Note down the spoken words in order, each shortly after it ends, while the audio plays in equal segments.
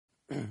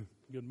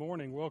Good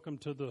morning. Welcome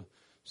to the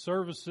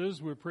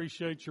services. We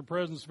appreciate your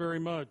presence very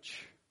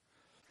much.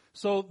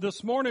 So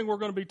this morning we're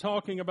going to be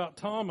talking about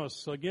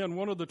Thomas. Again,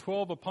 one of the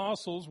 12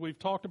 apostles. We've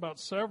talked about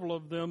several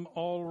of them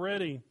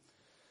already.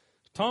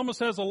 Thomas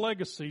has a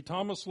legacy.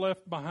 Thomas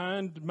left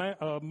behind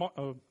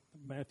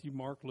Matthew,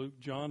 Mark, Luke,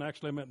 John.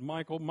 Actually, I meant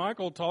Michael.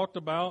 Michael talked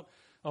about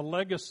a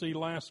legacy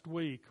last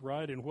week,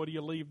 right? And what do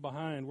you leave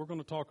behind? We're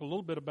going to talk a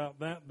little bit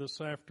about that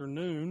this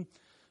afternoon,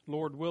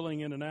 Lord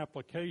willing, in an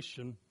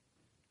application.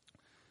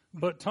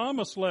 But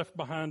Thomas left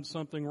behind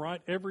something, right?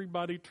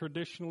 Everybody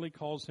traditionally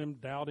calls him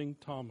Doubting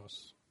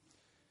Thomas.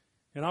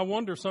 And I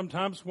wonder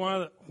sometimes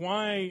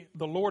why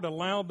the Lord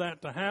allowed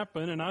that to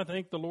happen, and I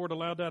think the Lord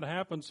allowed that to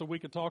happen so we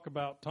could talk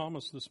about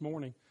Thomas this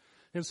morning,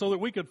 and so that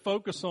we could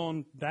focus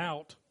on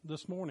doubt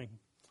this morning.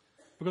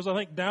 Because I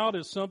think doubt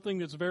is something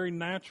that's very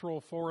natural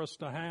for us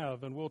to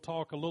have, and we'll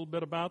talk a little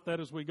bit about that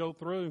as we go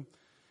through.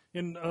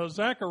 In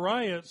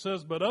Zechariah it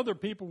says, "But other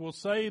people will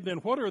say, then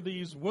what are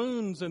these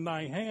wounds in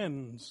thy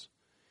hands?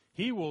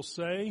 He will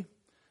say,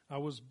 I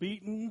was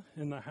beaten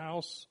in the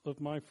house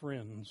of my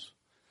friends."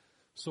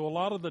 So a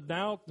lot of the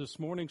doubt this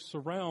morning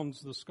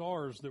surrounds the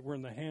scars that were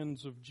in the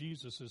hands of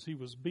Jesus as he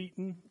was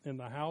beaten in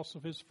the house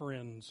of his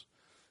friends.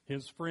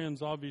 His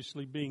friends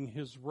obviously being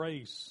his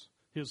race,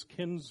 his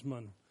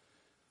kinsmen,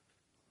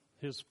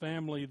 his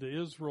family, the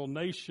Israel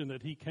nation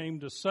that he came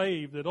to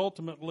save, that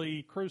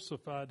ultimately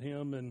crucified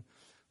him and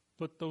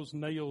put those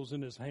nails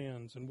in his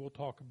hands. And we'll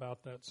talk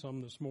about that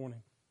some this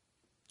morning.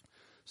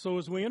 So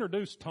as we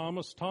introduce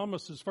Thomas,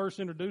 Thomas is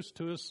first introduced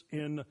to us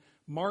in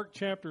Mark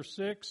chapter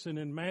 6 and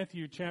in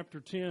Matthew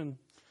chapter 10.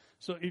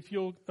 So if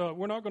you'll,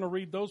 we're not going to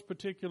read those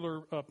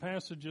particular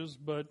passages,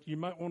 but you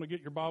might want to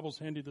get your Bibles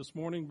handy this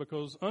morning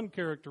because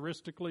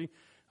uncharacteristically,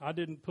 I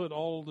didn't put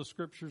all the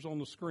scriptures on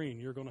the screen.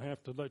 You're going to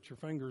have to let your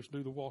fingers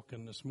do the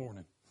walking this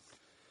morning.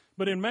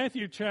 But in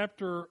Matthew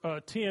chapter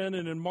 10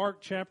 and in Mark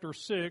chapter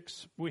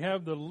 6, we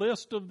have the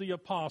list of the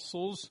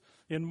apostles.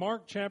 In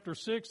Mark chapter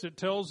 6, it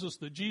tells us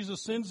that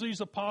Jesus sends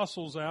these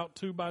apostles out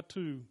two by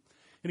two.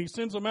 And he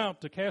sends them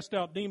out to cast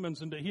out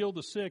demons and to heal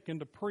the sick and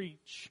to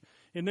preach.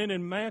 And then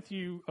in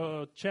Matthew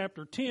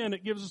chapter 10,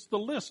 it gives us the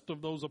list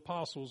of those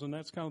apostles. And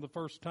that's kind of the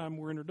first time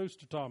we're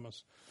introduced to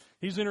Thomas.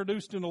 He's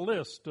introduced in a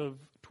list of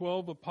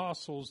 12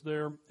 apostles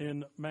there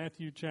in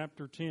Matthew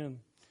chapter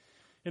 10.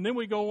 And then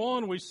we go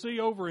on, we see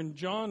over in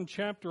John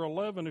chapter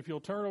 11, if you'll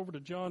turn over to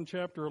John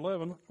chapter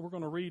 11, we're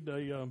going to read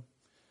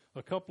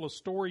a couple of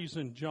stories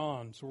in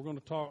John. So we're going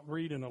to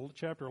read in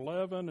chapter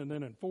 11 and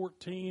then in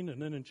 14 and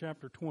then in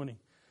chapter 20.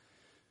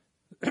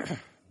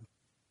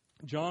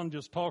 John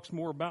just talks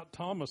more about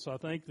Thomas, I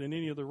think, than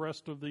any of the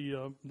rest of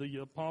the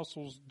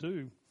apostles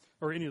do,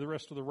 or any of the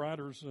rest of the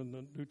writers in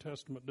the New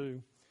Testament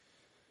do.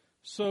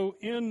 So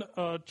in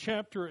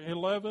chapter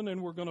 11,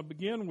 and we're going to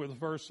begin with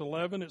verse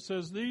 11, it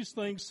says, "These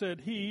things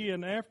said he,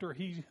 and after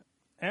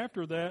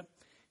that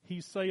he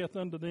saith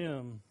unto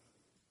them,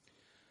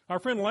 Our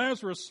friend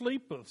Lazarus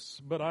sleepeth,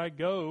 but I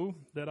go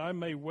that I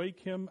may wake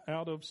him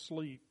out of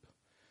sleep.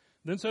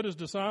 Then said his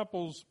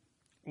disciples,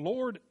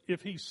 Lord,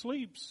 if he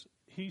sleeps,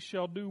 he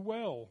shall do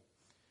well.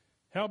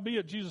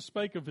 Howbeit Jesus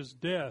spake of his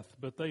death,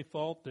 but they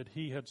thought that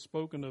he had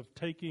spoken of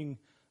taking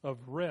of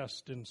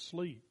rest and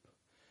sleep.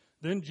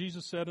 Then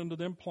Jesus said unto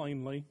them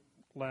plainly,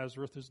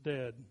 Lazarus is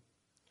dead.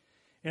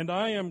 And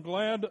I am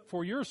glad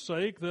for your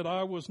sake that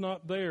I was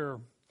not there,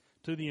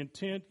 to the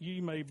intent ye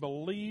may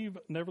believe.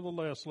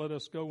 Nevertheless, let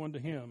us go unto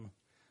him."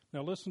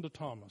 Now listen to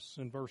Thomas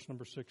in verse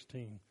number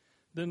 16.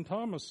 "Then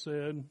Thomas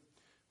said,"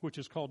 which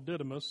is called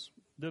Didymus.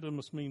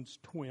 Didymus means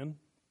twin.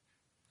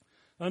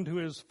 "Unto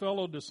his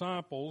fellow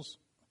disciples,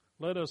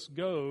 let us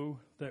go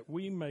that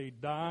we may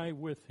die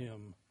with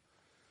him."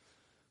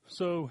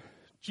 So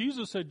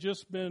Jesus had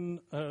just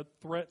been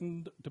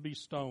threatened to be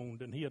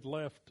stoned, and he had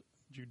left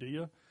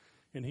Judea,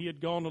 and he had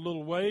gone a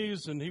little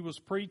ways, and he was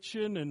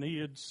preaching, and he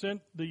had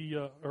sent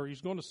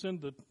he's going to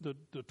send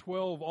the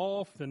 12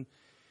 off,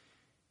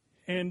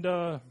 and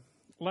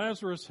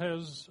Lazarus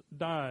has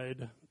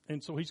died,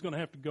 and so he's going to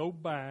have to go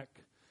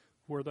back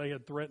where they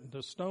had threatened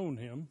to stone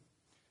him.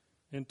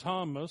 And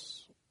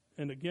Thomas,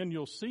 and again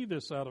you'll see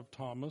this out of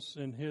Thomas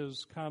in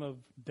his kind of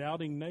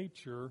doubting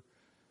nature,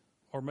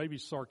 or maybe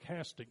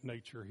sarcastic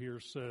nature here,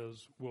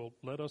 says, well,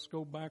 let us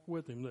go back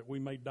with him that we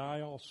may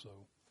die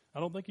also. I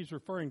don't think he's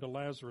referring to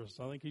Lazarus.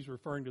 I think he's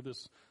referring to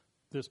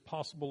this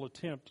possible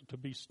attempt to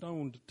be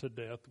stoned to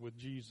death with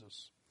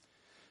Jesus.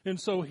 And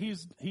so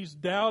he's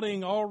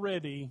doubting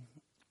already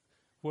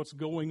what's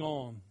going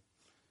on.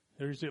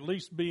 He's at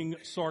least being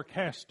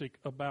sarcastic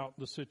about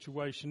the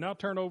situation. Now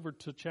turn over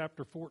to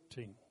chapter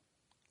 14.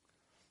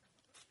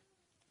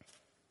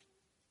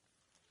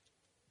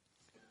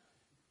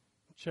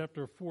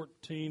 Chapter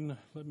 14,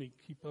 let me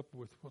keep up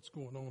with what's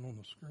going on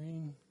the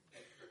screen.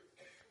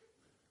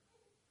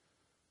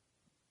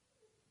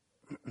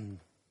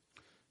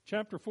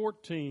 Chapter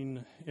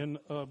 14,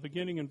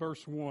 beginning in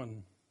verse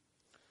 1.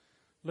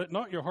 "Let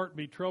not your heart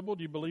be troubled.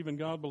 You believe in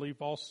God,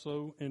 believe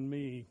also in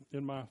me.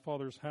 In my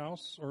Father's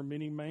house are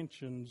many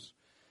mansions.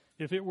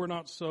 If it were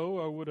not so,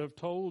 I would have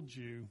told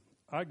you.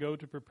 I go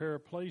to prepare a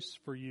place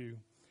for you.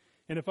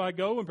 And if I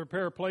go and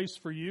prepare a place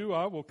for you,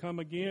 I will come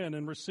again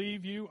and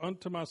receive you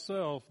unto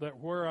myself, that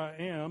where I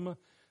am,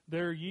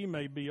 there ye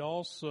may be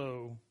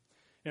also.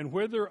 And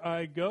whither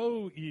I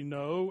go ye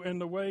know, and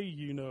the way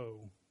ye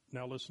know.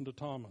 Now listen to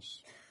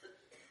Thomas.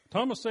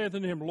 Thomas saith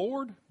unto him,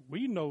 Lord,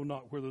 we know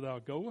not whither thou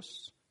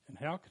goest, and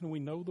how can we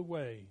know the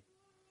way?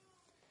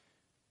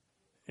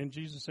 And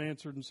Jesus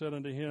answered and said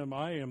unto him,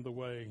 I am the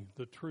way,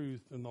 the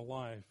truth, and the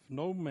life.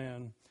 No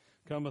man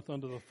cometh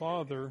unto the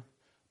Father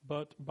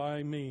but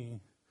by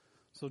me.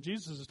 So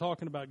Jesus is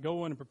talking about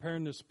going and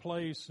preparing this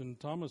place, and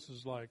Thomas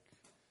is like,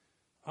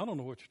 I don't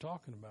know what you're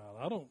talking about.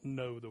 I don't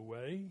know the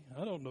way.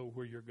 I don't know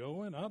where you're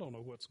going. I don't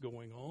know what's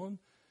going on.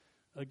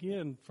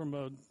 Again, from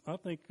a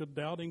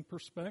doubting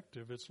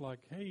perspective, it's like,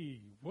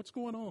 hey, what's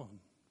going on?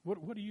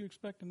 What are you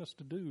expecting us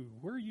to do?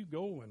 Where are you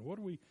going?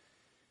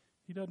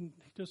 He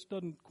just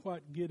doesn't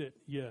quite get it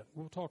yet.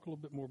 We'll talk a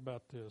little bit more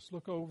about this.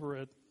 Look over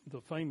at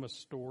the famous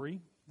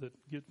story that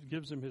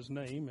gives him his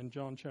name in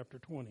John chapter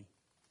 20.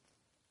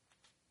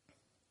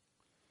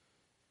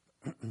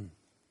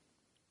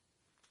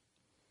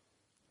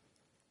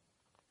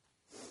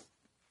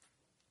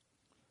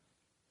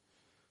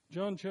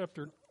 John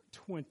chapter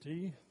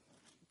 20,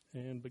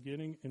 and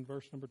beginning in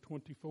verse number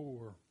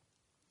 24.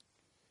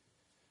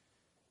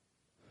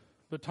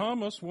 But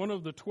Thomas, one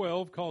of the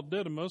 12, called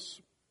Didymus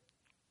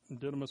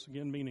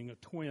again meaning a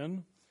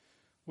twin,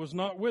 was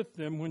not with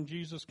them when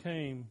Jesus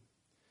came.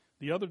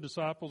 The other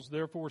disciples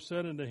therefore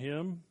said unto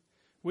him,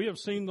 We have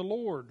seen the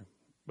Lord.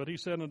 But he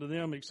said unto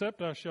them,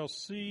 Except I shall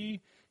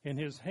see in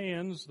his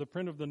hands the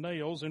print of the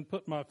nails, and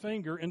put my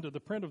finger into the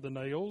print of the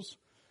nails,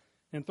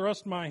 and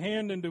thrust my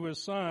hand into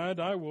his side,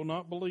 I will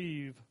not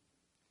believe.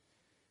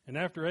 And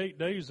after 8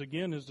 days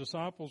again his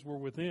disciples were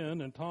within,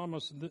 and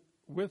Thomas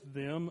with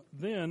them.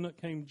 Then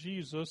came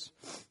Jesus,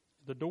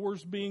 the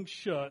doors being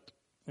shut,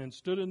 and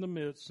stood in the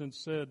midst, and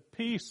said,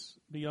 Peace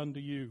be unto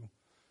you.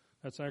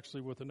 That's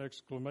actually with an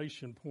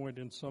exclamation point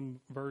in some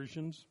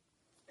versions.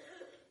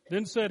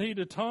 Then said he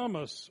to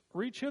Thomas,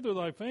 Reach hither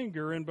thy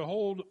finger, and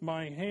behold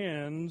my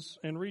hands,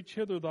 and reach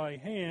hither thy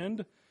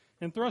hand,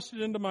 and thrust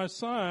it into my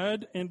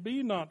side, and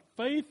be not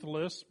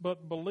faithless,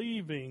 but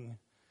believing.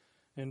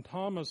 And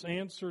Thomas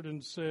answered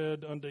and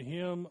said unto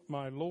him,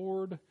 My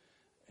Lord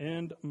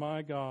and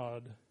my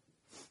God.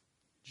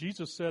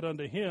 Jesus said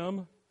unto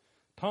him,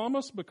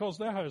 Thomas, because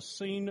thou hast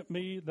seen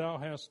me, thou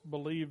hast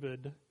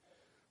believed.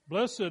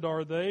 Blessed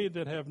are they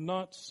that have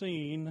not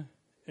seen,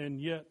 and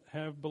yet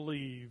have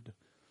believed.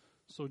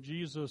 So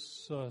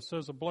Jesus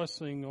says a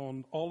blessing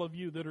on all of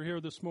you that are here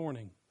this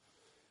morning,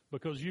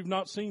 because you've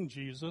not seen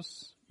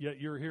Jesus, yet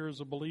you're here as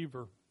a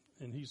believer.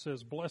 And he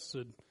says,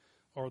 blessed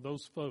are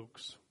those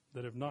folks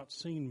that have not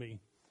seen me,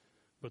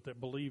 but that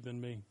believe in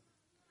me.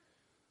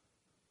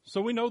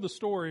 So we know the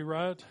story,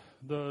 right?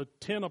 The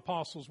 10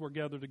 apostles were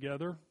gathered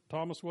together.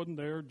 Thomas wasn't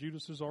there.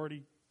 Judas has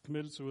already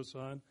committed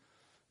suicide.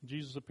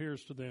 Jesus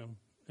appears to them,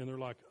 and they're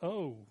like,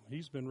 oh,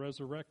 he's been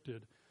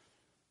resurrected.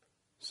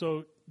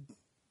 So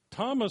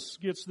Thomas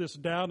gets this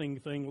doubting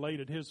thing laid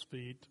at his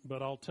feet,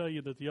 but I'll tell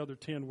you that the other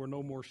 10 were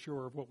no more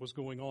sure of what was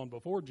going on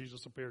before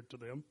Jesus appeared to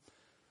them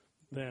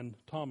than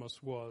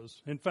Thomas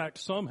was. In fact,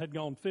 some had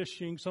gone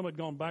fishing, some had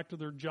gone back to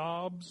their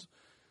jobs.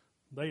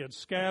 They had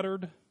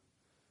scattered,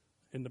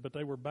 but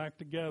they were back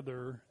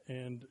together,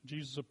 and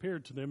Jesus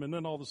appeared to them. And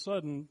then all of a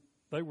sudden,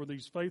 they were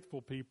these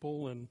faithful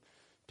people, and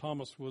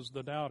Thomas was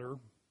the doubter,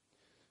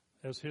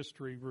 as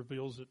history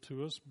reveals it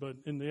to us. But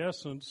in the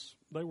essence,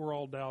 they were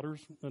all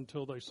doubters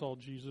until they saw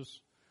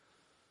Jesus.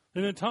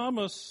 And then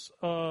Thomas,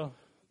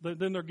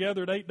 then they're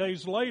gathered 8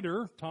 days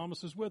later.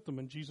 Thomas is with them,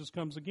 and Jesus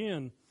comes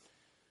again.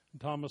 And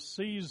Thomas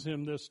sees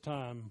him this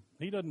time.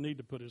 He doesn't need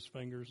to put his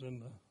fingers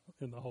in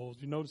the holes.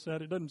 You notice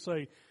that? It doesn't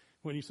say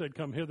when he said,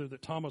 come hither,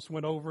 that Thomas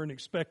went over and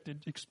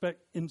inspected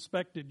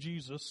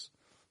Jesus.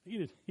 He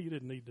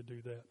didn't need to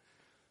do that.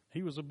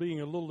 He was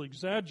being a little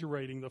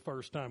exaggerating the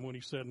first time when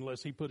he said,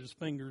 unless he put his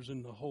fingers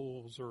in the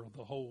holes, or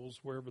the holes,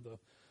 wherever the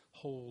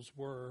holes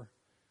were.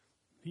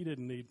 He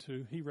didn't need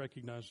to. He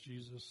recognized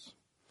Jesus.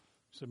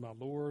 He said, my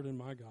Lord and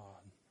my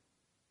God.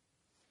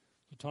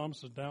 So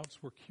Thomas's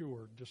doubts were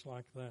cured just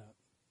like that.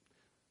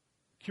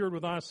 Cured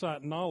with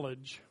eyesight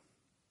knowledge,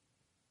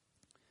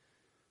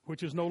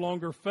 which is no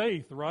longer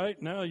faith,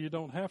 right? Now you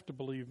don't have to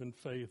believe in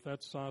faith.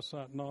 That's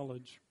eyesight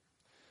knowledge.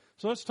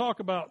 So let's talk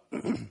about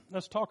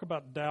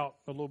doubt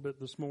a little bit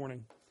this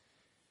morning.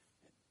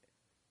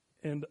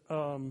 And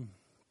I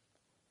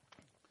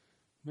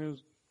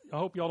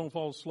hope y'all don't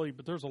fall asleep,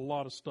 but there's a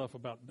lot of stuff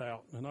about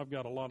doubt, and I've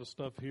got a lot of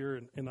stuff here,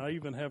 and I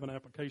even have an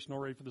application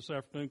already for this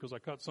afternoon because I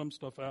cut some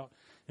stuff out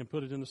and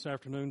put it in this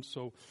afternoon.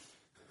 So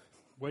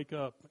wake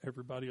up,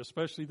 everybody,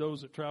 especially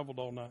those that traveled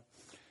all night.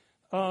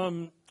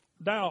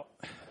 Doubt.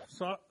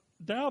 So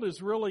doubt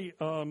is really,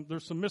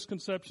 there's some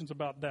misconceptions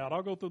about doubt.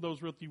 I'll go through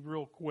those with you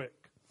real quick.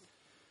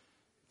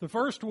 The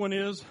first one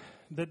is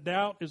that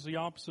doubt is the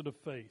opposite of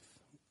faith.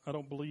 I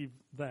don't believe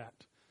that.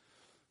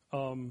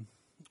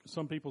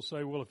 Some people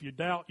say, well, if you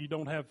doubt, you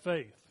don't have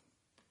faith.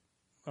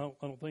 I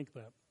don't think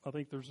that. I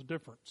think there's a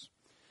difference.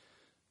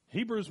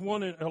 Hebrews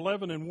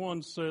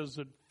 11:1 says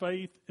that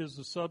faith is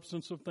the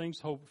substance of things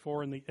hoped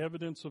for and the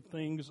evidence of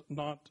things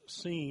not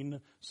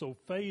seen. So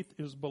faith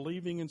is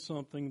believing in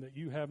something that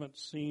you haven't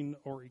seen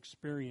or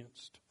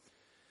experienced.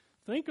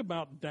 Think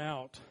about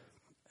doubt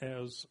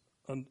as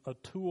a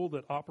tool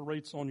that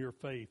operates on your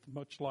faith,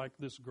 much like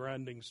this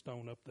grinding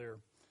stone up there.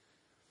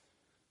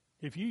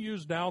 If you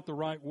use doubt the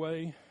right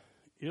way,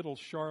 it'll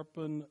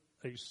sharpen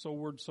a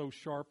sword so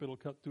sharp it'll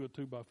cut through a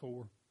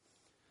 2x4.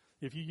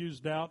 If you use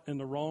doubt in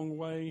the wrong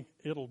way,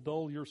 it'll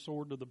dull your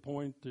sword to the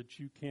point that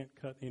you can't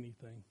cut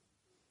anything.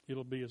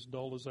 It'll be as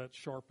dull as that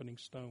sharpening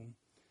stone.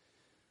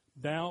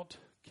 Doubt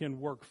can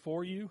work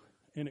for you,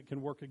 and it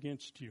can work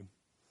against you.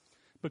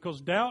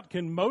 Because doubt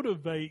can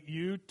motivate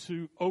you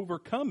to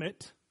overcome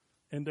it,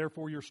 and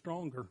therefore you're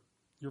stronger.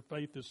 Your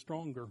faith is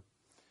stronger.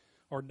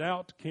 Or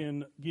doubt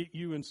can get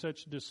you in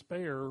such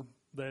despair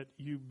that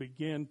you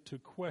begin to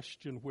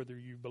question whether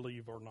you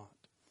believe or not.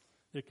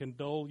 It can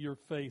dull your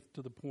faith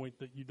to the point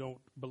that you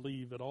don't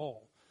believe at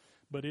all.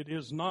 But it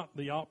is not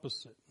the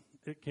opposite.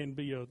 It can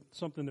be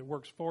something that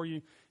works for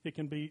you. It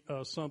can be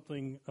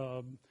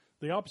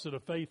the opposite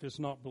of faith is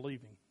not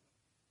believing,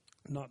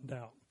 not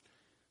doubt.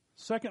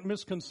 Second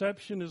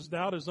misconception is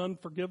doubt is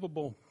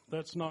unforgivable.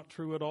 That's not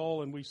true at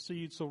all, and we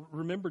see. So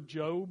remember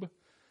Job? I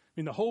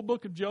mean, the whole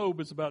book of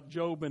Job is about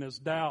Job and his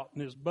doubt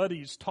and his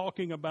buddies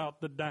talking about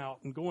the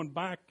doubt and going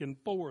back and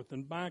forth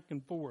and back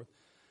and forth.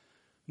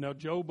 Now,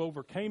 Job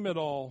overcame it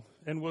all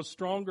and was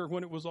stronger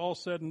when it was all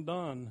said and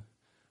done.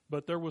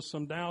 But there was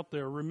some doubt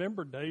there.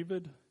 Remember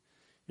David?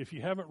 If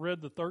you haven't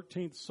read the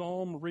 13th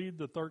Psalm, read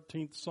the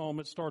 13th Psalm.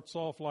 It starts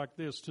off like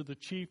this. To the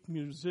chief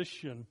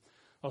musician,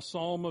 a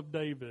psalm of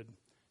David.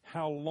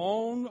 How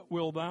long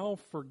wilt thou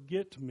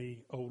forget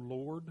me, O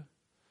Lord?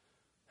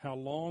 How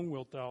long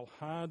wilt thou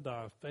hide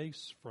thy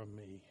face from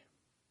me?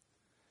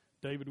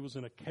 David was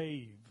in a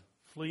cave,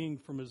 fleeing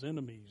from his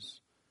enemies.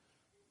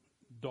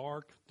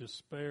 Dark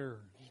despair.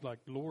 He's like,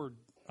 Lord,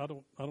 I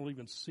don't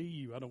even see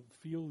you. I don't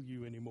feel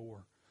you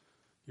anymore.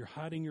 You're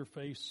hiding your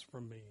face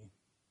from me.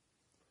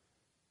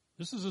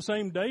 This is the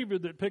same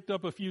David that picked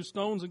up a few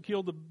stones and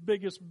killed the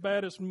biggest,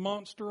 baddest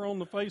monster on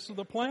the face of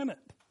the planet.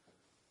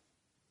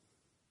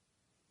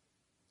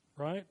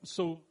 Right?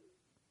 So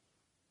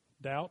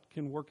doubt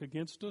can work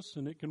against us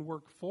and it can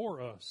work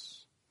for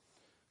us.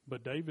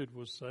 But David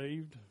was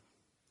saved.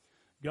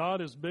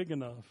 God is big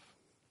enough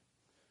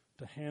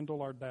to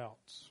handle our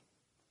doubts.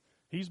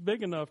 He's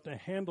big enough to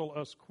handle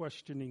us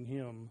questioning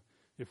Him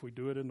if we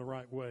do it in the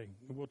right way.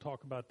 And we'll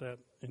talk about that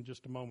in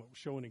just a moment. We'll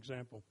show an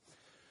example.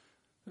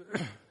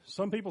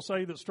 Some people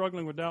say that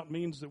struggling with doubt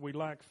means that we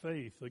lack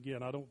faith.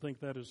 Again, I don't think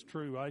that is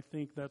true. I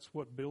think that's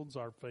what builds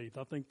our faith.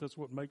 I think that's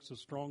what makes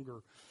us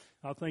stronger.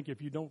 I think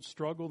if you don't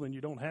struggle, then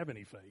you don't have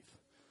any faith.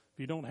 If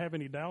you don't have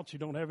any doubts, you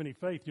don't have any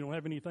faith. You don't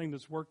have anything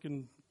that's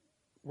working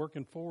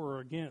for or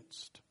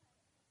against.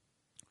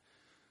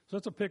 So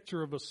that's a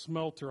picture of a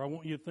smelter. I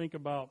want you to think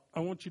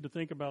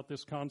about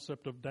this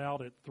concept of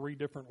doubt at three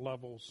different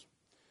levels.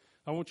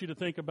 I want you to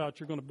think about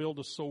you're going to build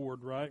a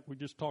sword, right? We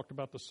just talked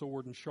about the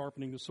sword and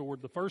sharpening the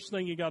sword. The first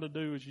thing you got to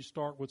do is you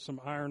start with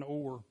some iron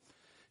ore.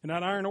 And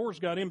that iron ore's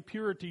got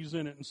impurities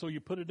in it, and so you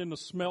put it in a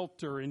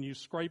smelter and you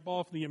scrape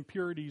off the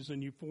impurities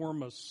and you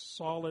form a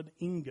solid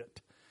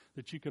ingot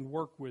that you can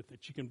work with,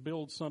 that you can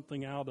build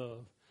something out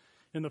of.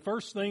 And the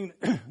first thing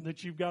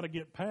that you've got to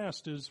get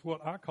past is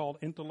what I call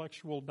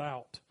intellectual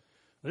doubt.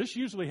 This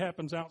usually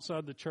happens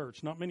outside the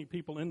church. Not many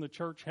people in the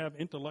church have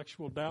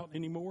intellectual doubt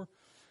anymore,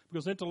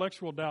 because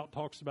intellectual doubt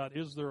talks about,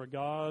 is there a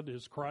God?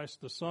 Is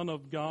Christ the Son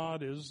of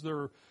God? Is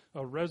the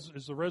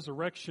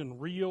resurrection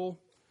real?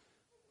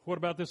 What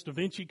about this Da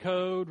Vinci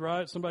Code,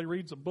 right? Somebody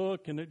reads a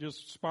book and it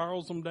just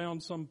spirals them down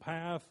some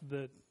path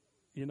that,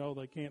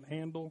 they can't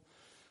handle.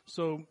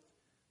 So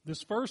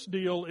this first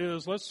deal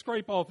is let's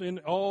scrape off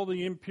all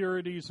the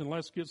impurities and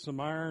let's get some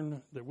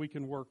iron that we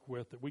can work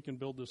with, that we can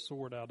build this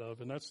sword out of.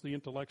 And that's the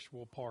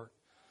intellectual part.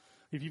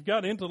 If you've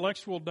got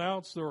intellectual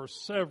doubts, there are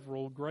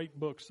several great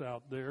books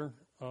out there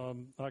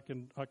I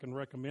can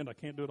recommend. I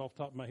can't do it off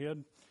the top of my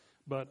head,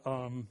 but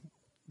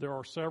there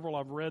are several.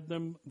 I've read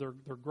them. They're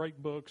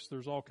great books.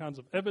 There's all kinds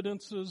of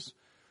evidences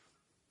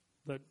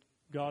that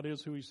God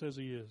is who He says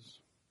He is.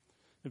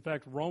 In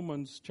fact,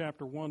 Romans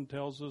chapter 1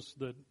 tells us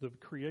that the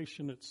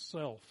creation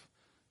itself,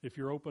 if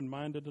you're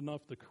open-minded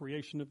enough, the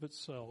creation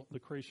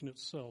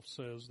itself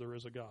says there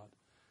is a God.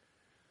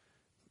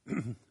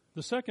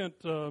 The second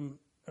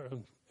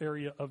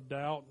area of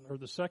doubt, or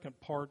the second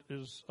part,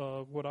 is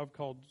what I've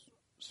called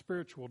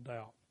spiritual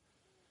doubt.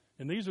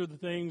 And these are the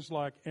things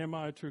like, am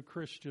I a true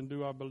Christian?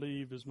 Do I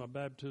believe? Is my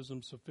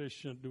baptism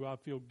sufficient? Do I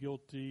feel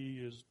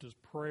guilty? Does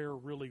prayer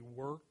really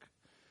work?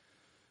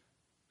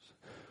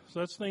 So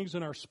that's things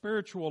in our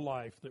spiritual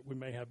life that we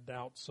may have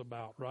doubts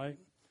about, right?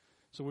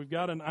 So we've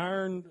got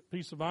an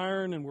piece of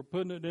iron, and we're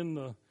putting it in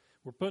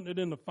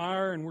the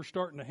fire, and we're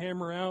starting to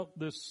hammer out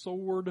this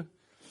sword.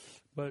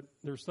 But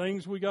there's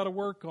things we got to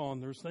work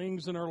on. There's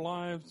things in our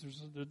lives.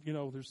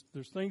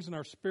 There's things in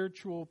our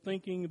spiritual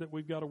thinking that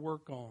we've got to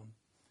work on.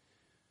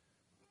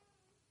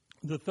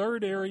 The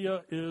third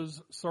area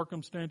is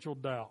circumstantial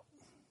doubt.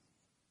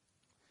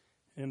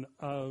 And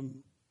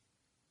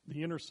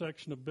the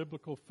intersection of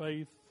biblical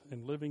faith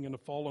and living in a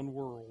fallen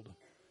world.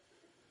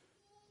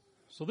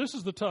 So this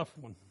is the tough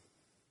one.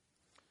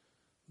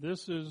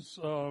 This is,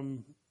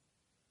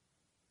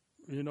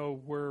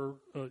 where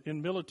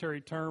in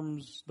military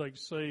terms they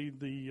say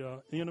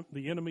the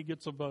enemy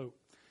gets a vote.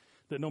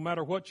 That no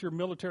matter what your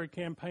military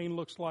campaign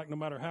looks like, no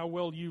matter how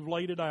well you've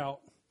laid it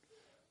out,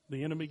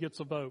 the enemy gets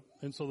a vote.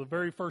 And so the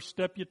very first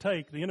step you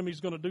take, the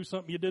enemy's going to do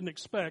something you didn't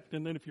expect,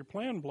 and then if your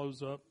plan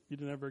blows up, you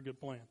didn't have a very good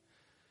plan.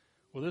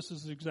 Well, this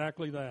is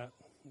exactly that.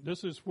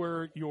 This is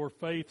where your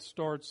faith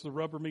starts, the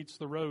rubber meets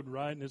the road,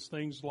 right? And it's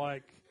things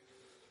like,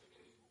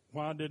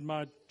 why did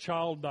my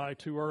child die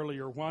too early?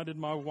 Or why did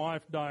my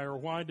wife die? Or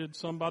why did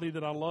somebody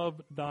that I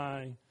love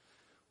die?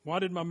 Why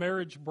did my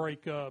marriage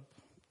break up?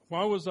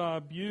 Why was I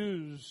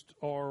abused?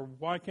 Or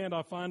why can't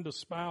I find a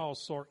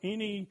spouse? Or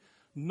any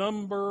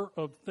number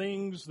of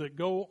things that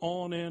go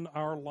on in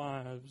our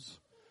lives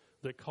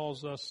that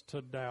cause us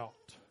to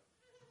doubt.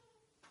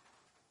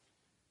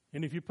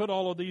 And if you put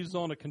all of these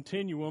on a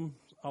continuum,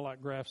 I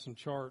like graphs and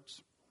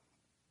charts.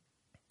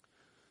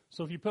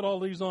 So if you put all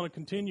these on a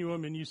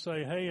continuum and you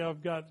say, hey,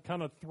 I've got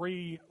kind of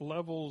 3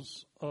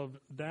 levels of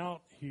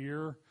doubt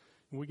here,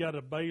 and we got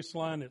a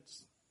baseline at,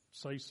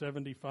 say,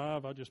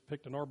 75. I just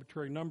picked an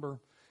arbitrary number.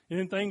 And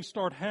then things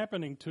start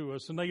happening to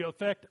us, and they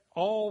affect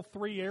all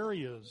 3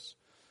 areas.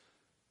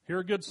 Hear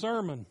a good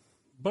sermon.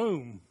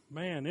 Boom.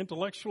 Man,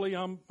 intellectually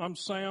I'm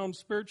sound.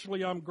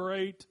 Spiritually I'm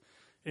great.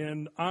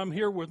 And I'm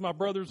here with my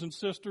brothers and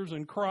sisters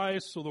in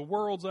Christ. So the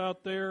world's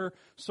out there.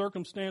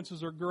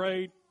 Circumstances are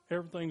great.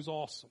 Everything's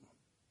awesome.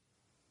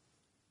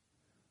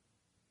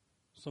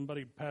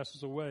 Somebody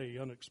passes away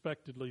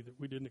unexpectedly that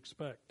we didn't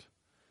expect.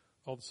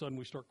 All of a sudden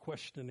we start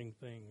questioning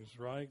things,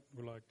 right?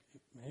 We're like,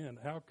 man,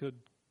 how could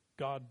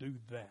God do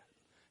that?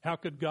 How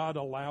could God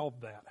allow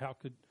that?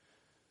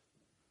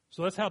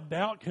 So that's how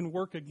doubt can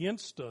work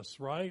against us,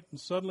 right? And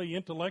suddenly,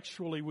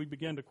 intellectually, we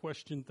begin to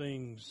question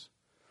things.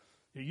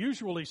 It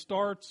usually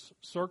starts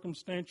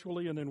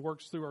circumstantially and then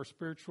works through our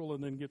spiritual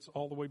and then gets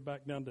all the way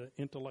back down to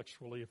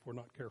intellectually if we're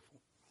not careful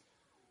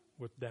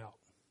with doubt,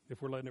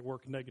 if we're letting it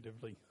work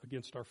negatively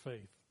against our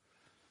faith.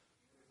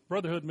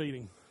 Brotherhood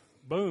meeting,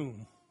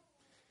 boom,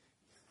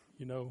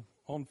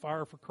 on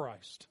fire for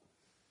Christ.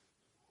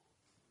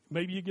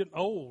 Maybe you get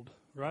old,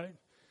 right?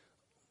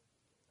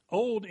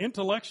 Old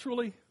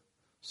intellectually,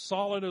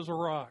 solid as a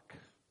rock.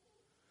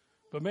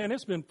 But man,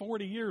 it's been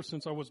 40 years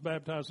since I was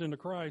baptized into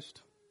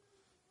Christ.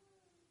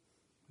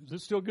 Is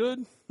it still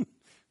good?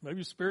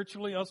 Maybe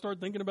spiritually I'll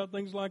start thinking about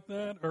things like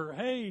that. Or,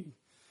 hey,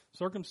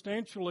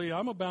 circumstantially,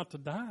 I'm about to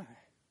die.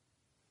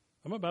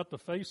 I'm about to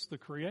face the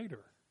Creator.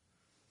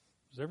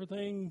 Is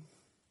everything...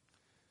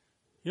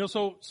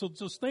 So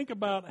just think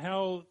about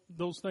how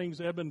those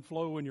things ebb and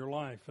flow in your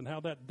life and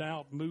how that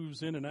doubt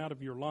moves in and out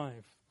of your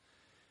life.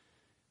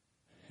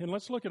 And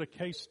let's look at a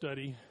case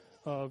study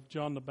of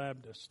John the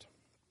Baptist.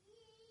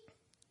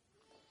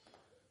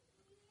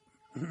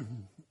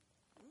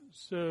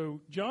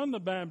 So John the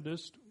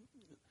Baptist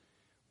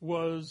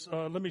was,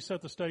 let me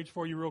set the stage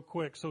for you real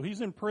quick. So he's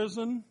in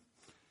prison.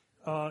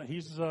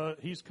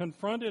 He's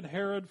confronted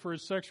Herod for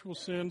his sexual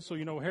sin. So,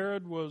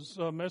 Herod was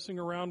messing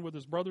around with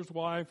his brother's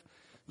wife.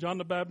 John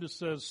the Baptist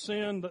says,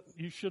 sin,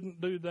 you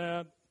shouldn't do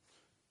that.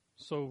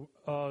 So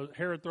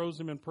Herod throws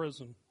him in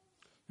prison.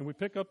 And we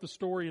pick up the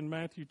story in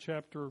Matthew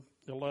chapter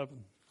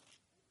 11.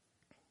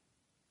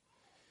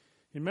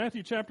 In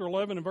Matthew chapter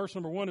 11 and verse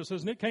number 1, it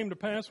says, and it came to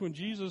pass when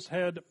Jesus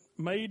had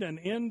made an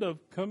end of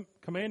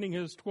commanding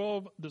his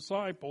 12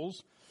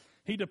 disciples,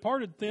 he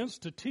departed thence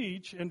to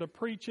teach and to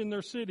preach in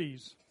their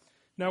cities.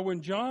 Now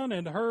when John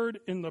had heard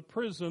in the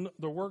prison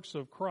the works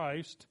of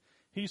Christ,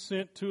 he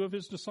sent 2 of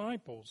his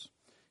disciples,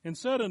 and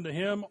said unto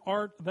him,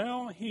 art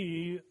thou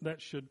he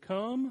that should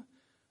come,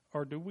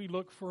 or do we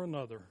look for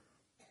another?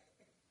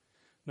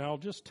 Now I'll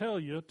just tell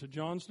you, to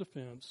John's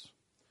defense,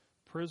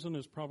 prison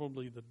is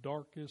probably the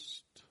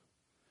darkest,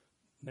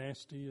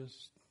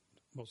 nastiest,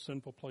 most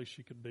sinful place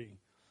you could be.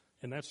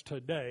 And that's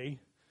today.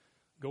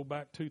 Go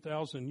back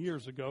 2,000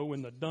 years ago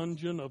in the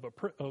dungeon of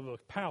a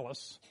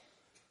palace.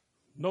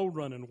 No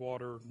running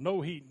water,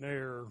 no heat and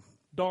air,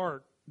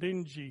 dark,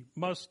 dingy,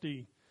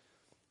 musty.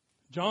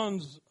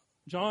 John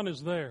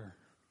is there.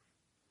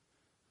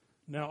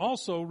 Now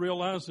also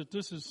realize that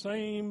this is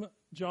same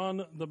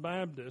John the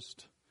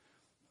Baptist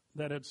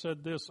that had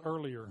said this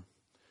earlier.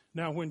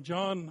 Now when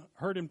John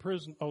heard in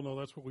prison, oh no,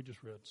 that's what we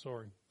just read,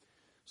 sorry.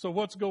 So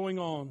what's going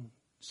on?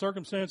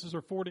 Circumstances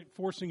are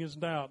forcing his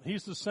doubt.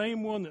 He's the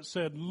same one that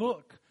said,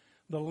 look,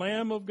 the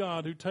Lamb of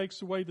God who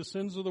takes away the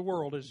sins of the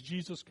world, as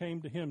Jesus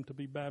came to him to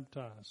be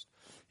baptized.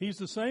 He's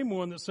the same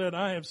one that said,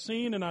 I have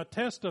seen and I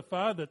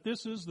testify that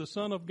this is the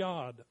Son of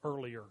God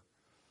earlier.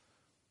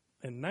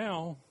 And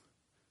now,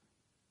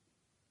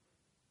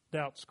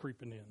 doubt's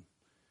creeping in.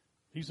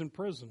 He's in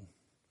prison.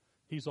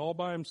 He's all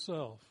by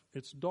himself.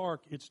 It's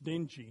dark. It's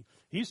dingy.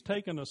 He's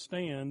taken a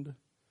stand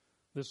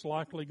that's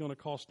likely going to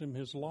cost him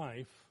his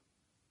life.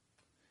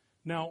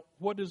 Now,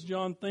 what is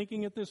John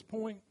thinking at this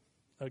point?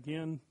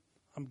 Again,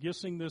 I'm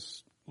guessing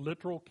this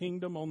literal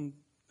kingdom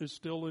is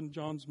still in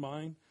John's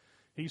mind.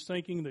 He's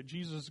thinking that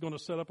Jesus is going to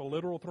set up a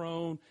literal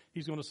throne.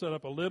 He's going to set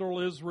up a literal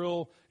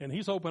Israel. And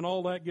he's hoping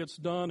all that gets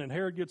done and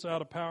Herod gets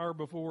out of power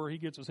before he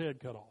gets his head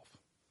cut off.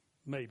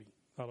 Maybe.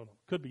 I don't know.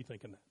 Could be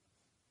thinking that.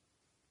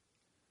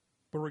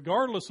 But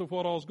regardless of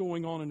what all's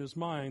going on in his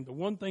mind, the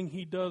one thing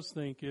he does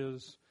think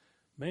is,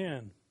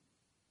 man,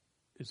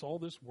 is all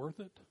this worth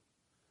it?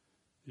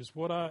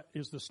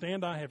 Is the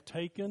stand I have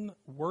taken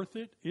worth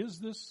it? Is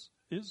this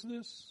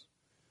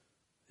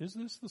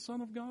the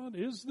Son of God?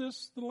 Is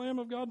this the Lamb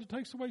of God that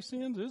takes away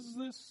sins? Is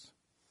this?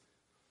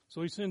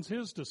 So he sends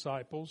his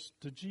disciples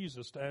to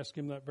Jesus to ask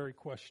him that very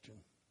question.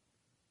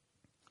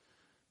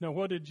 Now,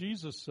 what did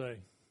Jesus say?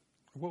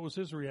 What was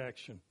his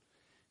reaction?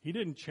 He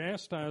didn't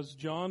chastise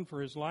John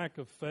for his lack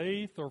of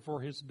faith or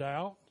for his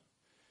doubt.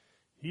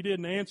 He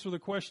didn't answer the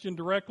question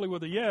directly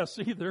with a yes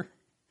either.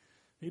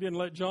 He didn't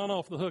let John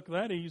off the hook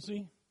that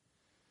easy.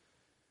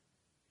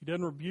 He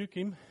doesn't rebuke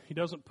him. He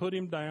doesn't put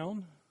him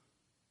down.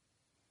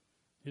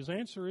 His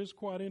answer is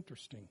quite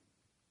interesting.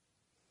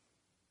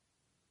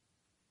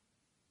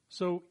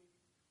 So,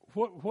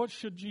 what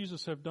should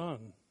Jesus have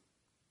done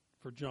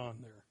for John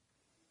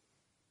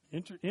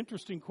there?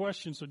 Interesting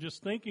question. So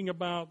just thinking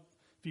about,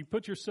 if you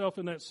put yourself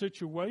in that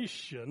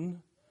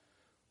situation,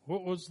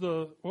 what was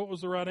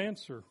the right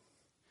answer?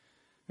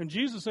 And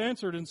Jesus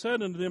answered and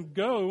said unto them,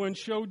 Go and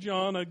show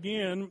John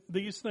again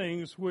these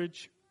things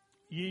which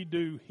ye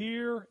do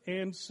hear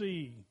and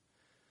see.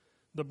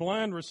 The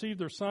blind receive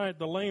their sight,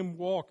 the lame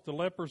walk, the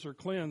lepers are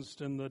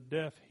cleansed, and the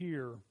deaf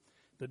hear.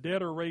 The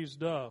dead are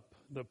raised up,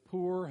 the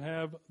poor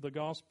have the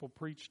gospel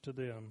preached to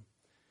them.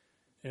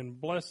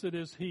 And blessed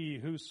is he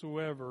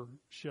whosoever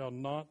shall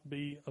not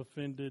be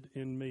offended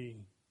in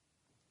me.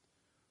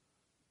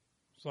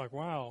 It's like,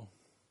 wow.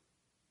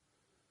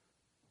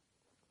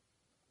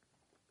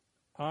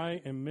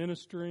 I am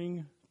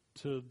ministering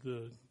to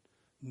the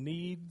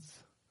needs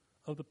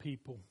of the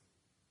people.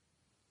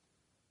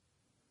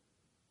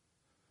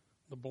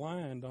 The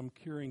blind, I'm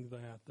curing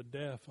that. The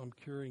deaf, I'm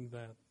curing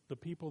that. The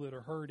people that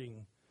are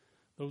hurting,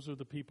 those are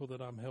the people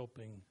that I'm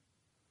helping.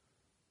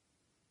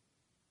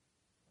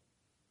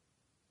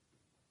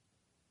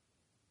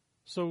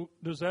 So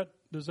does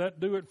that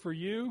do it for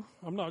you?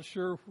 I'm not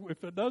sure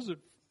if it does it.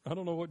 I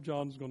don't know what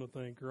John's going to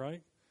think,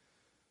 right?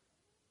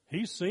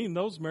 He's seen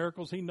those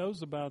miracles. He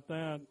knows about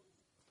that.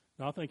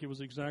 And I think it was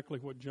exactly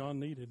what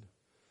John needed.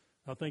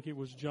 I think it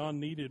was John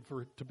needed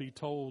to be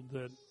told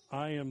that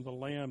I am the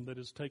Lamb that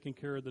is taking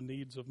care of the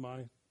needs of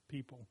my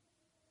people.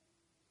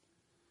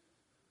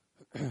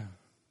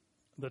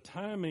 The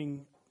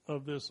timing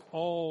of this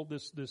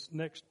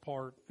next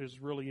part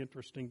is really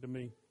interesting to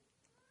me.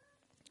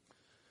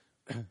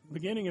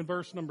 Beginning in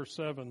verse number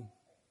 7.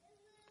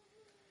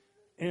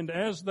 And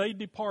as they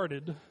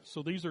departed,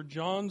 so these are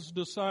John's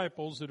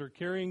disciples that are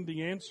carrying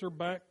the answer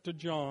back to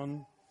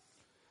John,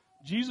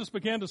 Jesus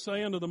began to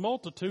say unto the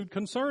multitude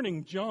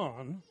concerning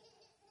John,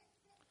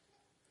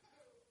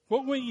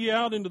 What went ye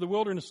out into the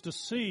wilderness to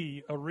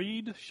see? A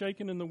reed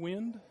shaken in the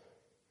wind?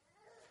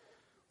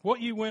 What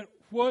went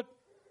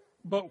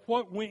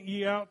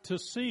ye out to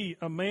see?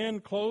 A man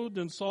clothed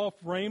in soft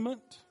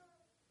raiment?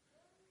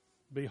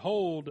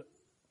 Behold,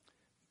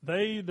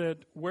 they that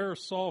wear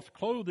soft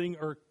clothing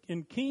are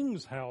in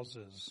kings'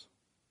 houses.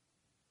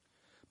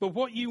 But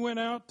what ye went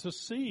out to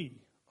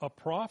see? A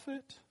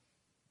prophet?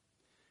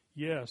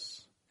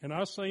 Yes, and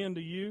I say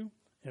unto you,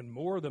 and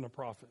more than a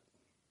prophet.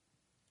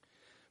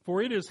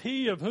 For it is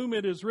he of whom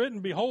it is written,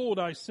 Behold,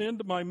 I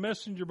send my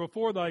messenger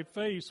before thy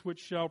face,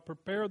 which shall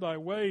prepare thy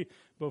way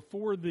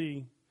before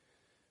thee.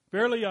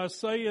 Verily I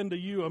say unto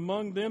you,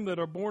 among them that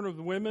are born of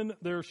women,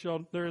 there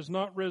is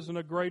not risen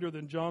a greater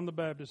than John the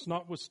Baptist.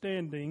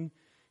 Notwithstanding,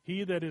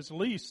 he that is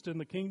least in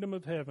the kingdom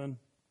of heaven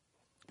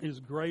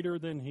is greater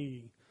than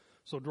he.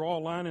 So draw a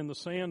line in the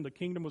sand. The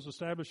kingdom was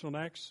established in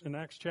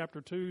Acts chapter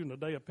 2 in the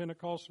day of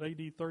Pentecost,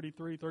 AD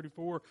 33,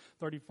 34,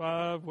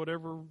 35,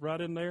 whatever, right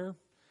in there.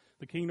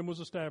 The kingdom was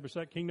established.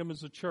 That kingdom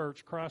is the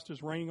church. Christ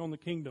is reigning on the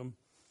kingdom.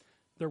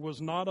 There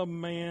was not a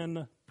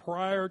man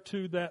prior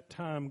to that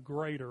time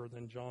greater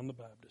than John the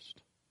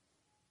Baptist.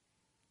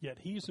 Yet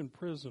he's in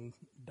prison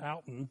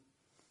doubting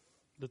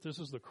that this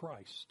is the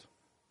Christ.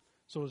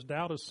 So is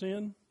doubt a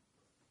sin?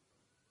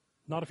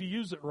 Not if you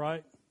use it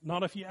right.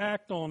 Not if you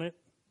act on it.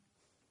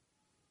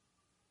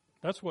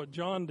 That's what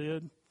John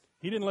did.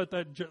 He didn't let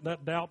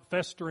that doubt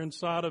fester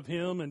inside of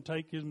him and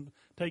take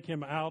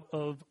him out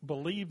of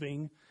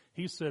believing.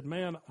 He said,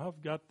 man,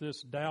 I've got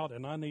this doubt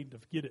and I need to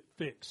get it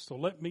fixed. So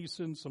let me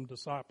send some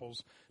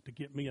disciples to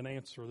get me an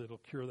answer that'll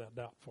cure that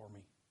doubt for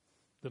me,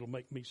 that'll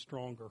make me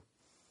stronger.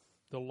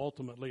 They'll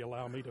ultimately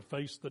allow me to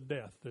face the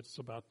death that's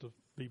about to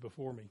be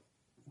before me.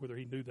 Whether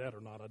he knew that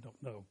or not, I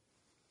don't know.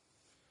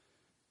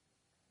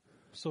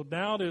 So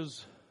doubt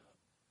is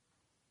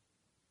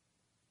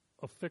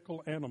a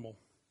fickle animal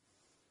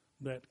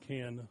that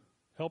can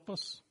help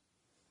us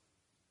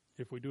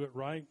if we do it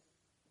right,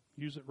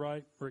 use it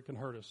right, or it can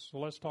hurt us. So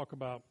let's talk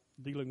about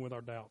dealing with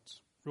our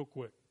doubts real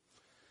quick.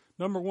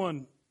 Number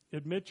one,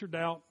 admit your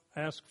doubt,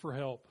 ask for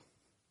help.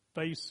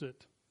 Face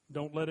it.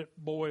 Don't let it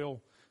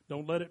boil.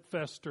 Don't let it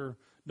fester.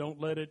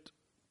 Don't let it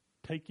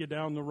take you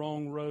down the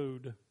wrong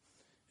road.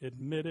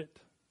 Admit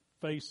it,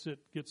 face it,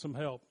 get some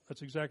help.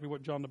 That's exactly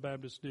what John the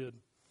Baptist did.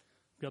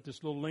 Got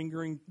this little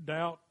lingering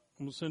doubt.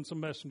 I'm going to send some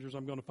messengers.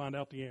 I'm going to find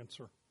out the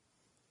answer.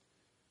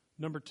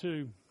 Number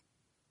two,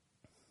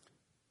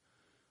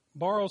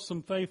 borrow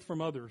some faith from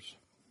others.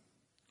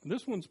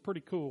 This one's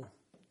pretty cool.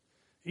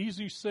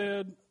 Easy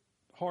said,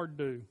 hard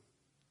do.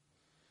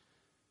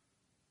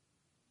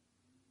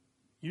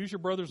 Use your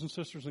brothers and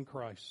sisters in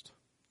Christ.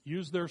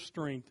 Use their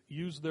strength.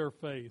 Use their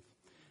faith.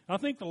 I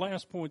think the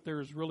last point there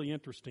is really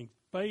interesting.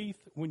 Faith,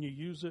 when you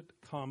use it,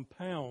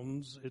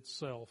 compounds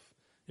itself.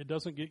 It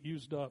doesn't get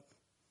used up.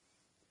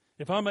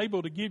 If I'm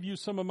able to give you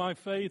some of my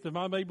faith, if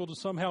I'm able to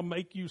somehow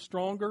make you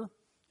stronger,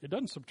 it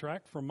doesn't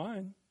subtract from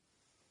mine.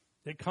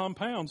 It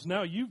compounds.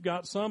 Now you've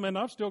got some and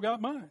I've still got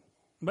mine.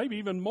 Maybe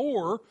even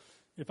more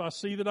if I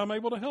see that I'm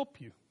able to help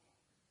you.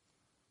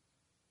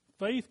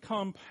 Faith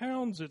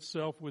compounds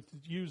itself with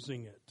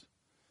using it.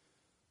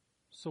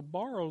 So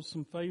borrow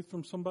some faith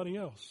from somebody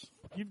else.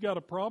 If you've got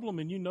a problem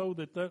and you know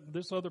that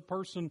this other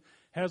person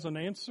has an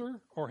answer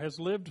or has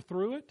lived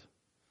through it,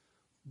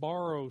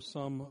 borrow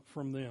some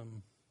from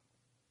them.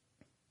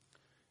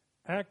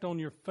 Act on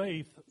your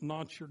faith,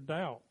 not your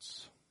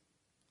doubts.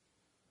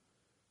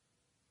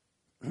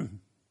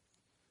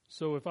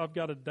 So if I've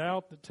got a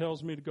doubt that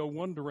tells me to go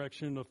one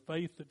direction, a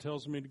faith that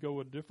tells me to go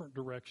a different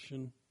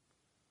direction,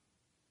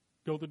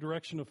 go the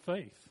direction of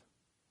faith.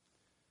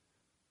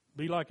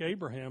 Be like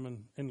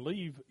Abraham and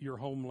leave your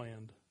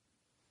homeland.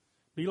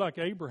 Be like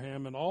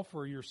Abraham and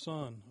offer your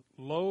son.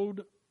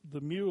 Load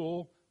the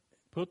mule,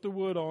 put the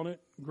wood on it,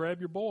 grab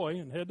your boy,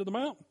 and head to the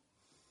mountain.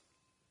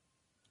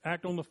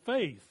 Act on the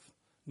faith,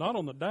 not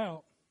on the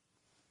doubt.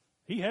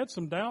 He had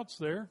some doubts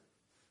there.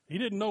 He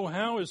didn't know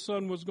how his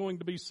son was going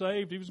to be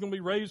saved. He was going to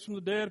be raised from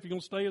the dead. If he was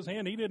going to stay his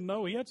hand, he didn't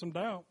know. He had some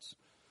doubts.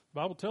 The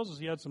Bible tells us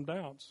he had some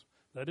doubts.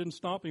 That didn't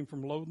stop him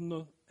from loading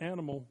the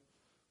animal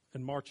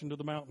and marching to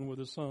the mountain with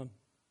his son.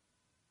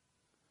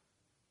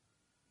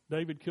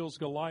 David kills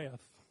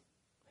Goliath.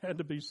 Had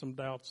to be some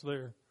doubts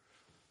there.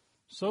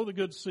 Sow the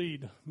good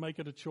seed. Make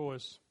it a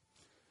choice.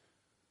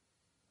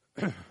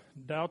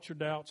 Doubt your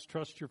doubts.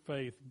 Trust your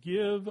faith.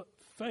 Give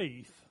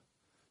faith.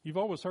 You've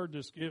always heard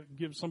this.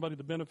 Give somebody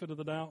the benefit of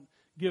the doubt.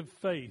 Give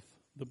faith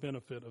the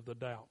benefit of the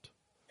doubt.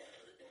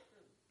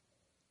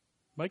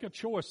 Make a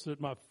choice that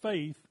my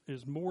faith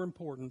is more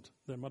important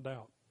than my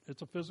doubt.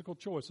 It's a physical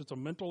choice. It's a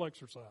mental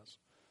exercise.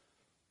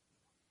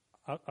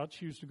 I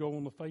choose to go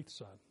on the faith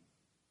side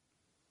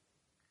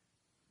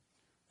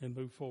and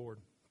move forward.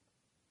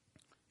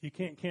 You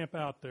can't camp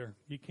out there.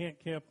 You can't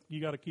camp.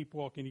 You got to keep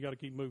walking. You got to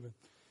keep moving.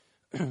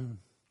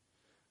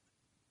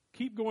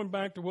 Keep going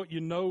back to what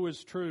you know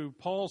is true.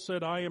 Paul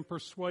said, I am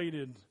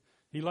persuaded.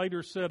 He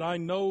later said, I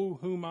know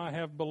whom I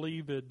have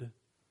believed.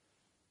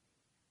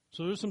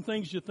 So there's some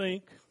things you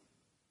think.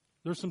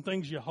 There's some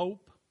things you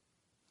hope.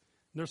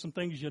 And there's some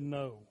things you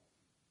know.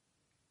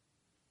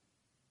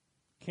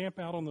 Camp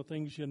out on the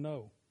things you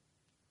know.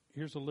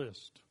 Here's a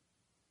list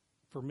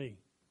for me.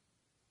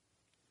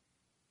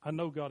 I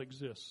know God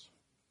exists.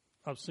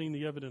 I've seen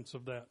the evidence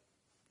of that.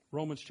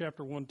 Romans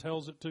chapter 1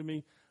 tells it to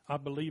me. I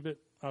believe it.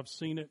 I've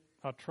seen it.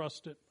 I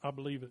trust it. I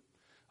believe it.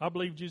 I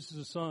believe Jesus is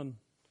the Son.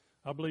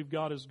 I believe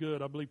God is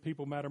good. I believe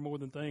people matter more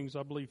than things.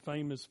 I believe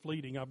fame is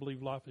fleeting. I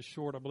believe life is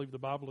short. I believe the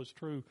Bible is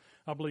true.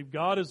 I believe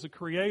God is the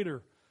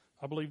Creator.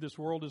 I believe this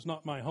world is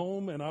not my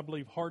home, and I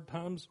believe hard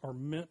times are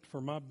meant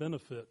for my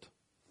benefit.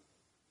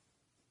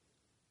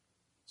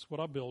 That's what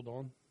I build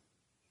on.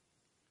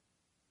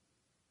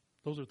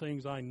 Those are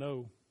things I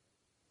know.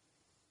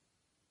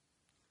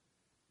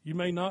 You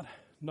may not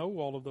know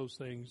all of those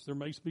things. There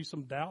may be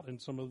some doubt in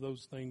some of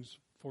those things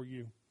for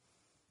you.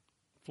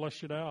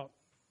 Flesh it out.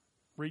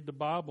 Read the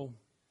Bible.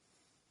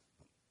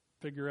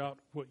 Figure out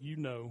what you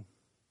know.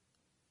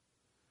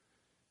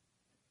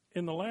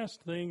 And the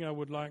last thing I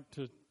would like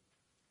to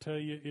tell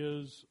you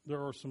is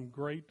there are some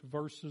great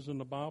verses in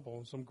the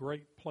Bible, some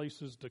great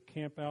places to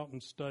camp out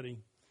and study.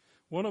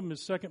 One of them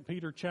is 2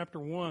 Peter chapter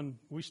 1.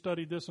 We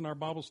studied this in our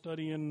Bible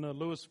study in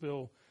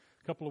Louisville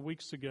a couple of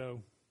weeks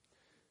ago.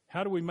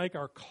 How do we make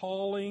our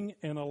calling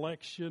and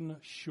election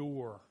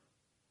sure?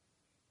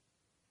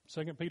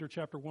 2 Peter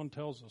chapter 1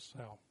 tells us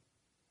how.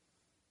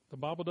 The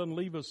Bible doesn't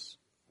leave us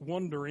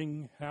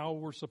wondering how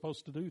we're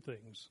supposed to do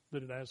things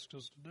that it asks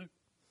us to do.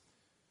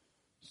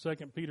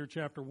 2 Peter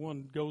chapter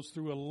 1 goes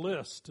through a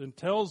list and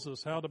tells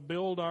us how to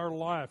build our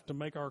life to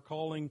make our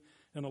calling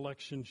and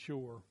election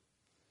sure.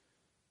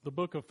 The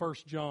book of 1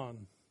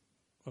 John,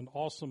 an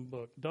awesome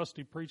book.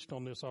 Dusty preached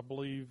on this, I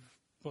believe,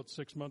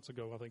 6 months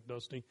ago, I think,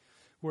 Dusty,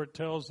 where it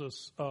tells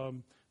us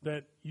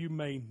that you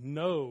may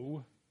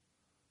know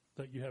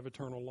that you have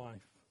eternal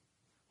life.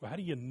 Well, how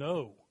do you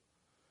know?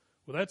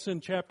 Well, that's in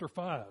chapter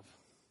 5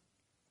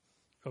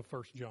 of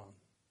 1 John.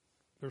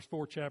 There's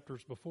 4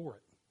 chapters before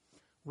it.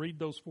 Read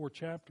those 4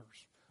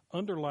 chapters.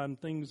 Underline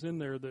things in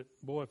there that,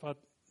 boy,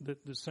 that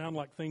sound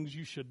like things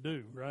you should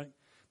do, right?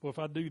 Well, if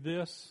I do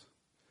this,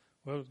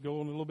 Well, go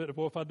on a little bit.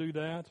 Boy, if I do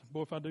that,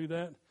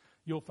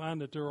 you'll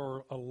find that there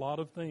are a lot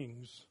of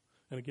things.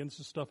 And again, this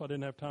is stuff I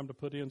didn't have time to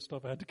put in,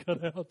 stuff I had to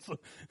cut out. So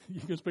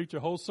you can speak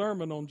your whole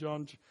sermon on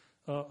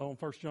on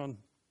 1 John.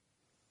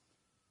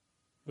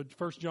 But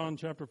 1 John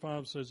chapter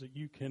 5 says that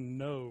you can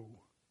know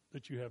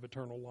that you have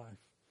eternal life.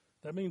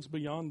 That means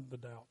beyond the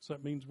doubts.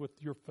 That means with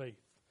your faith.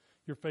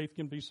 Your faith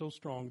can be so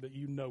strong that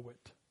you know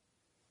it.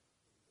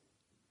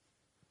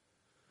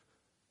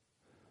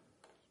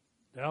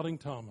 Doubting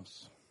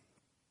Thomas.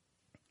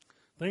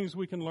 Things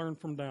we can learn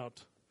from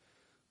doubt.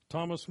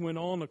 Thomas went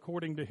on,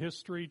 according to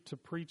history, to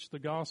preach the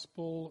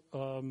gospel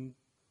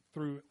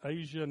through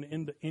Asia and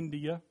into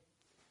India.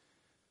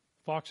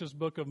 Fox's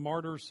Book of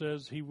Martyrs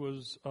says he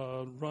was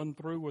run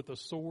through with a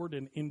sword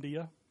in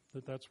India,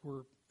 that's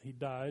where he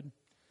died.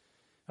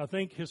 I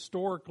think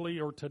historically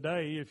or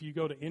today, if you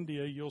go to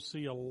India, you'll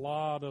see a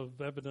lot of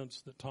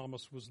evidence that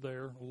Thomas was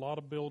there. A lot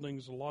of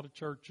buildings, a lot of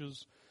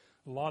churches,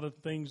 a lot of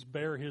things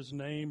bear his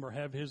name or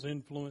have his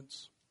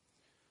influence.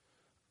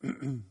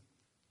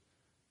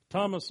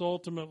 Thomas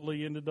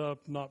ultimately ended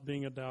up not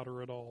being a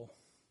doubter at all.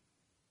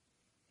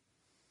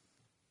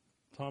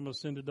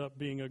 Thomas ended up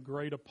being a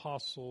great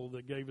apostle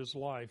that gave his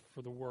life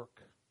for the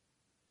work.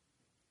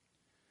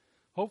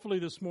 Hopefully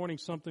this morning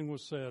something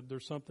was said.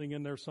 There's something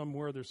in there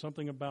somewhere. There's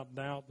something about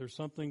doubt. There's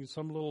something,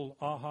 some little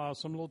aha,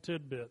 some little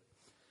tidbit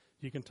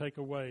you can take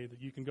away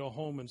that you can go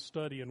home and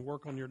study and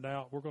work on your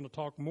doubt. We're going to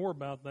talk more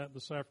about that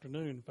this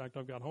afternoon. In fact,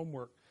 I've got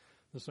homework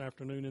this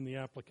afternoon in the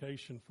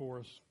application for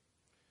us.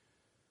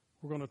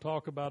 We're going to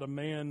talk about a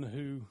man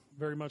who,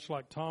 very much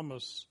like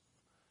Thomas,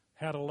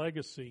 had a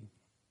legacy.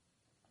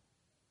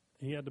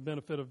 He had the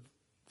benefit of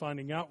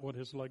finding out what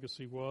his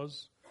legacy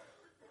was,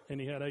 and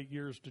he had 8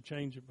 years to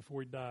change it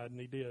before he died, and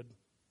he did.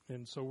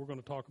 And so we're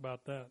going to talk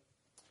about that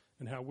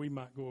and how we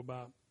might go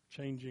about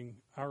changing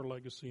our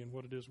legacy and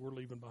what it is we're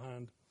leaving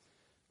behind,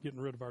 getting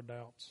rid of our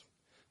doubts.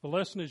 The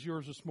lesson is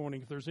yours this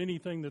morning. If there's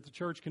anything that the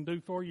church can do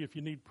for you, if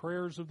you need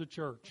prayers of the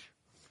church,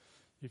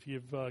 if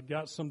you've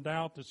got some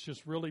doubt that's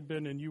just really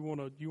been, and you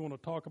want to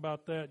talk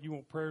about that, you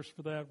want prayers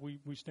for that, we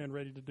stand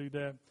ready to do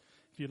that.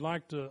 If you'd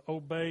like to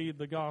obey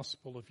the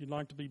gospel, if you'd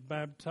like to be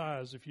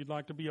baptized, if you'd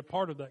like to be a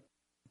part of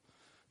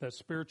that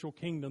spiritual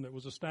kingdom that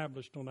was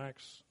established on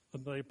the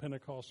day of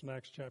Pentecost in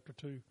Acts chapter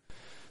 2,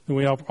 then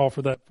we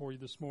offer that for you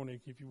this morning.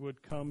 If you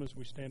would come as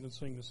we stand and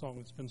sing the song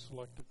that's been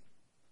selected.